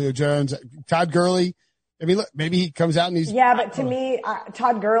Ridley, and Julio Jones, Todd Gurley. I mean, look, maybe he comes out and he's. Yeah, but to me,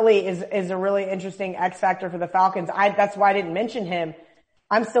 Todd Gurley is a really interesting X factor for the Falcons. That's why I didn't mention him.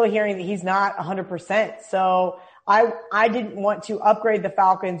 I'm still hearing that he's not 100%. So I didn't want to upgrade the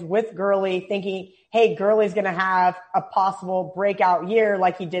Falcons with Gurley thinking, hey, Gurley's going to have a possible breakout year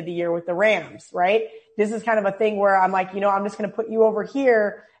like he did the year with the Rams, right? This is kind of a thing where I'm like, I'm just going to put you over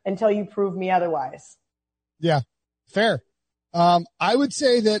here until you prove me otherwise. Yeah, fair. I would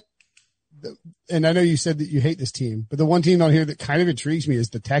say that and I know you said that you hate this team, but the one team on here that kind of intrigues me is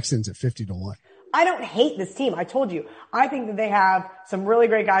the Texans at 50-1. I don't hate this team. I told you. I think that they have some really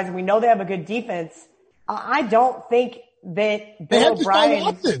great guys, and we know they have a good defense. I don't think that Bill O'Brien.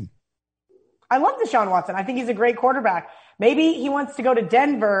 Watson. I love Deshaun Watson. I think he's a great quarterback. Maybe he wants to go to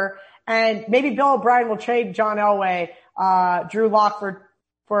Denver, and maybe Bill O'Brien will trade John Elway, Drew Lock for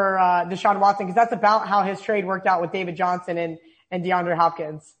Deshaun Watson, because that's about how his trade worked out with David Johnson and DeAndre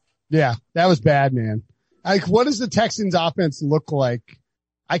Hopkins. Yeah, that was bad, man. Like, what does the Texans offense look like?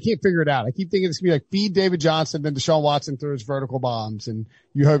 I can't figure it out. I keep thinking it's going to be like feed David Johnson, then Deshaun Watson throws vertical bombs, and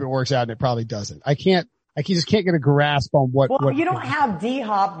you hope it works out, and it probably doesn't. I just can't get a grasp on what. Well, you don't have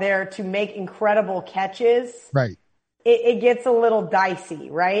D-Hop there to make incredible catches. Right. It gets a little dicey,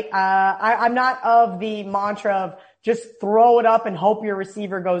 right? I'm not of the mantra of just throw it up and hope your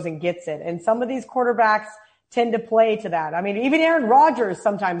receiver goes and gets it. And some of these quarterbacks tend to play to that. I mean, even Aaron Rodgers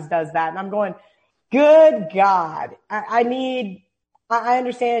sometimes does that. And I'm going, good God. I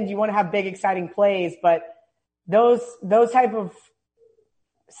understand you want to have big, exciting plays, but those type of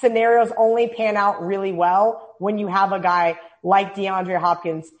scenarios only pan out really well when you have a guy like DeAndre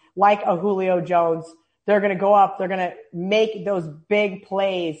Hopkins, like a Julio Jones. They're going to go up. They're going to make those big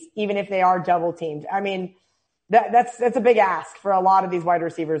plays, even if they are double teamed. I mean, that's a big ask for a lot of these wide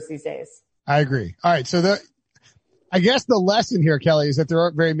receivers these days. I agree. All right. So I guess the lesson here, Kelly, is that there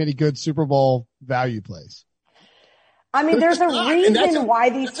aren't very many good Super Bowl value plays. I mean, there's a reason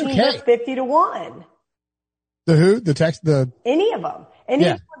why these teams are 50-1. The who? Any of them. Any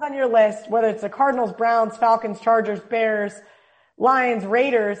of them on your list, whether it's the Cardinals, Browns, Falcons, Chargers, Bears, Lions,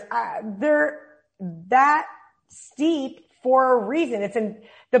 Raiders, they're that steep for a reason.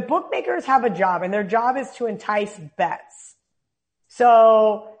 The bookmakers have a job, and their job is to entice bets.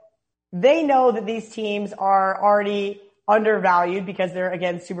 So they know that these teams are already undervalued because they're,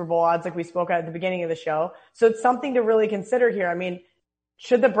 again, Super Bowl odds, like we spoke at the beginning of the show. So it's something to really consider here. I mean,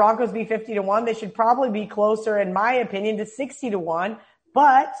 should the Broncos be 50-1? They should probably be closer, in my opinion, to 60-1.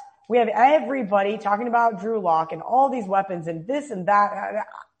 But we have everybody talking about Drew Lock and all these weapons and this and that.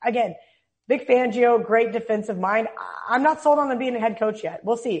 Again, Vic Fangio, great defensive mind. I'm not sold on him being a head coach yet.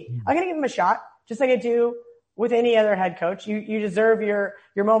 We'll see. I'm going to give him a shot, just like I do with any other head coach. You deserve your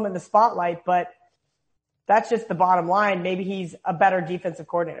moment in the spotlight, but that's just the bottom line. Maybe he's a better defensive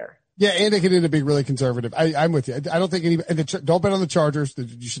coordinator. Yeah, and they can end up being really conservative. I'm with you. I don't think don't bet on the Chargers.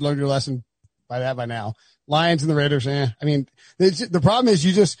 You should learn your lesson by now. Lions and the Raiders, I mean, the problem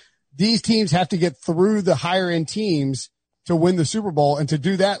is these teams have to get through the higher end teams to win the Super Bowl. And to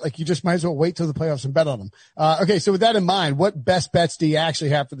do that, like, you just might as well wait till the playoffs and bet on them. Okay. So with that in mind, what best bets do you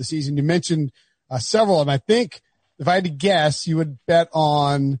actually have for the season? You mentioned several of them. I think if I had to guess, you would bet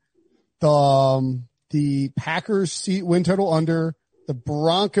on the Packers win total under, the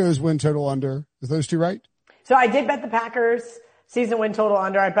Broncos win total under. Is those two right? So I did bet the Packers season win total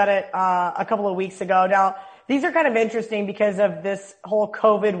under. I bet it a couple of weeks ago. Now, these are kind of interesting because of this whole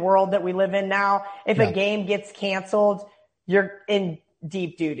COVID world that we live in now. If a game gets canceled, you're in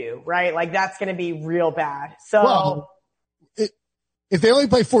deep doo-doo, right? Like, that's going to be real bad. So if they only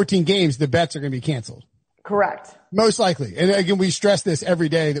play 14 games, the bets are going to be canceled. Correct. Most likely. And again, we stress this every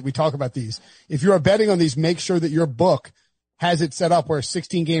day that we talk about these. If you are betting on these, make sure that your book has it set up where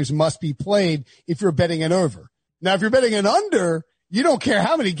 16 games must be played if you're betting an over. Now, if you're betting an under, you don't care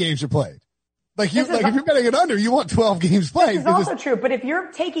how many games are played. If you're betting an under, you want 12 games played. This is also true. But if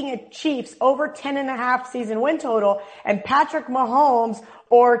you're taking a Chiefs over 10.5 season win total, and Patrick Mahomes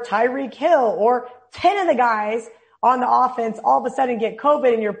or Tyreek Hill or 10 of the guys on the offense all of a sudden get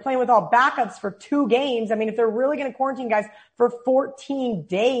COVID and you're playing with all backups for 2 games. I mean, if they're really going to quarantine guys for 14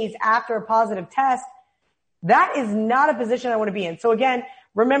 days after a positive test, that is not a position I want to be in. So again,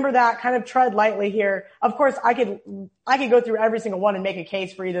 remember that, kind of tread lightly here. Of course, I could go through every single one and make a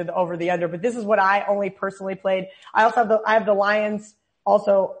case for either the over or the under, but this is what I only personally played. I also have the Lions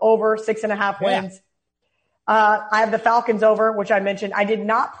also over 6.5 wins. I have the Falcons over, which I mentioned. I did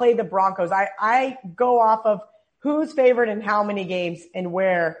not play the Broncos. I go off of who's favored in how many games and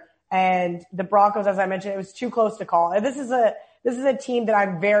where. And the Broncos, as I mentioned, it was too close to call. And this is a team that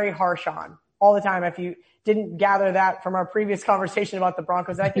I'm very harsh on all the time. If you didn't gather that from our previous conversation about the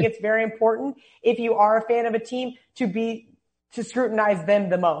Broncos, and I think it's very important if you are a fan of a team to scrutinize them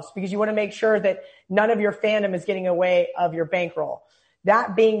the most, because you want to make sure that none of your fandom is getting away of your bankroll.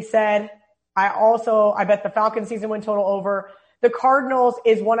 That being said, I bet the Falcons season win total over. The Cardinals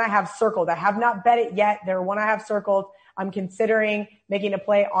is one I have circled. I have not bet it yet. They're one I have circled. I'm considering making a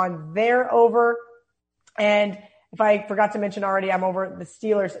play on their over. And if I forgot to mention already, I'm over the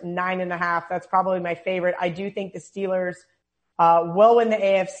Steelers 9.5. That's probably my favorite. I do think the Steelers will win the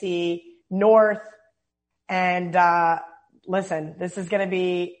AFC. North. And, listen, this is going to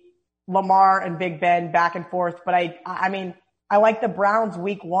be Lamar and Big Ben back and forth. But I mean, I like the Browns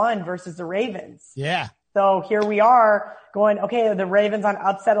week 1 versus the Ravens. Yeah. So here we are going, okay, the Ravens on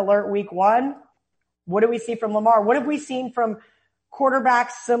upset alert week 1. What do we see from Lamar? What have we seen from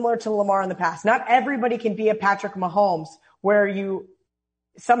quarterbacks similar to Lamar in the past? Not everybody can be a Patrick Mahomes where you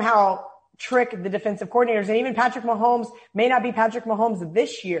somehow trick the defensive coordinators. And even Patrick Mahomes may not be Patrick Mahomes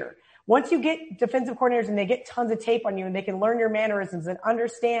this year. Once you get defensive coordinators and they get tons of tape on you and they can learn your mannerisms and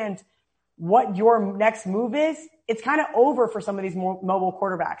understand what your next move is, it's kind of over for some of these mobile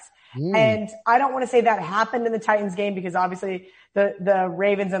quarterbacks. And I don't want to say that happened in the Titans game because obviously the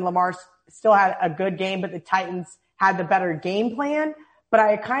Ravens and Lamar still had a good game, but the Titans had the better game plan. But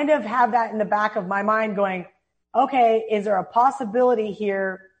I kind of have that in the back of my mind going, okay, is there a possibility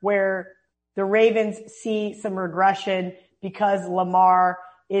here where the Ravens see some regression because Lamar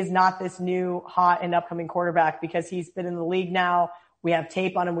is not this new hot and upcoming quarterback because he's been in the league now. We have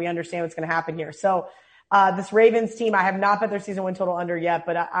tape on him. We understand what's going to happen here. So this Ravens team, I have not bet their season win total under yet,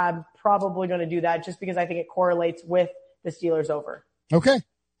 but I'm probably going to do that just because I think it correlates with the Steelers over. Okay.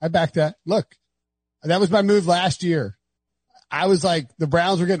 I back that. Look, that was my move last year. I was like, the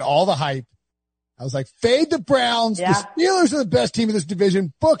Browns were getting all the hype. I was like, fade the Browns. Yeah. The Steelers are the best team in this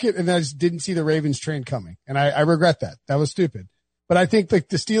division. Book it. And then I just didn't see the Ravens train coming. And I regret that. That was stupid. But I think like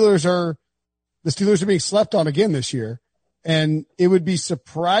the Steelers are being slept on again this year. And it would be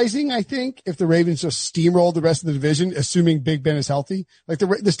surprising, I think, if the Ravens just steamrolled the rest of the division, assuming Big Ben is healthy. Like the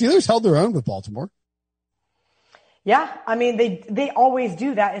Steelers held their own with Baltimore. Yeah. I mean, they always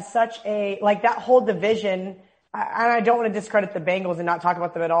do that. It's such a, like that whole division. And I don't want to discredit the Bengals and not talk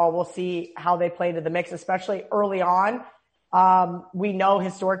about them at all. We'll see how they play to the mix, especially early on. We know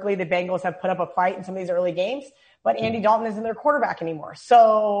historically the Bengals have put up a fight in some of these early games, but Andy Dalton isn't their quarterback anymore.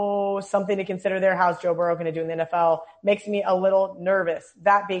 So something to consider there. How's Joe Burrow going to do in the NFL? Makes me a little nervous.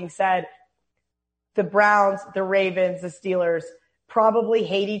 That being said, the Browns, the Ravens, the Steelers probably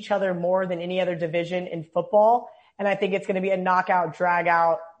hate each other more than any other division in football. And I think it's going to be a knockout, drag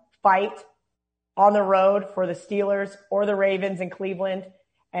out fight on the road for the Steelers or the Ravens in Cleveland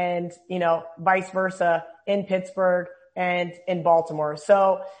and, you know, vice versa in Pittsburgh and in Baltimore.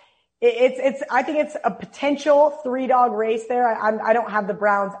 So I think it's a potential 3-dog race there. I don't have the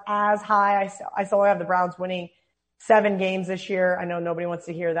Browns as high. I still have the Browns winning 7 games this year. I know nobody wants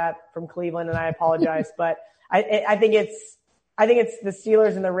to hear that from Cleveland and I apologize, but I think it's the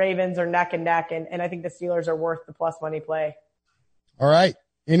Steelers and the Ravens are neck and neck. And I think the Steelers are worth the plus money play. All right.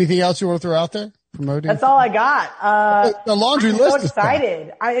 Anything else you want to throw out there? Promoting? That's all I got. The laundry list. I'm so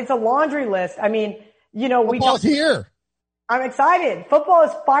excited. It's a laundry list. I mean, you know, football's here. I'm excited. Football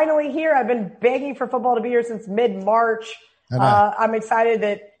is finally here. I've been begging for football to be here since mid-March. I'm excited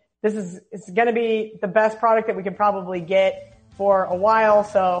that it's going to be the best product that we can probably get for a while.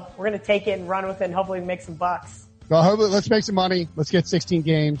 So we're going to take it and run with it and hopefully make some bucks. Well, hopefully, let's make some money. Let's get 16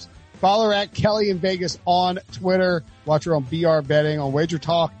 games. Follow her at Kelly in Vegas on Twitter. Watch her on BR Betting on Wager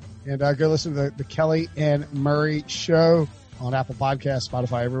Talk. And go listen to the Kelly and Murray show on Apple Podcasts,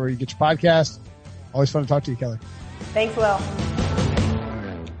 Spotify, everywhere you get your podcasts. Always fun to talk to you, Kelly. Thanks, Will.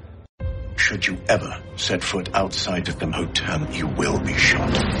 Should you ever set foot outside of the hotel, you will be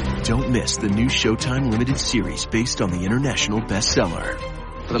shot. Don't miss the new Showtime limited series based on the international bestseller.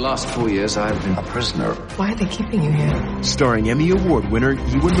 For the last 4 years, I've been a prisoner. Why are they keeping you here? Starring Emmy Award winner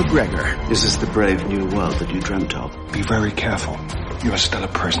Ewan McGregor. This is the brave new world that you dreamt of. Be very careful. You are still a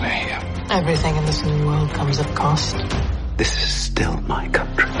prisoner here. Everything in this new world comes at cost. This is still my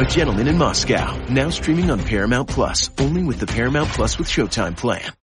country. A Gentleman in Moscow, now streaming on Paramount Plus, only with the Paramount Plus with Showtime plan.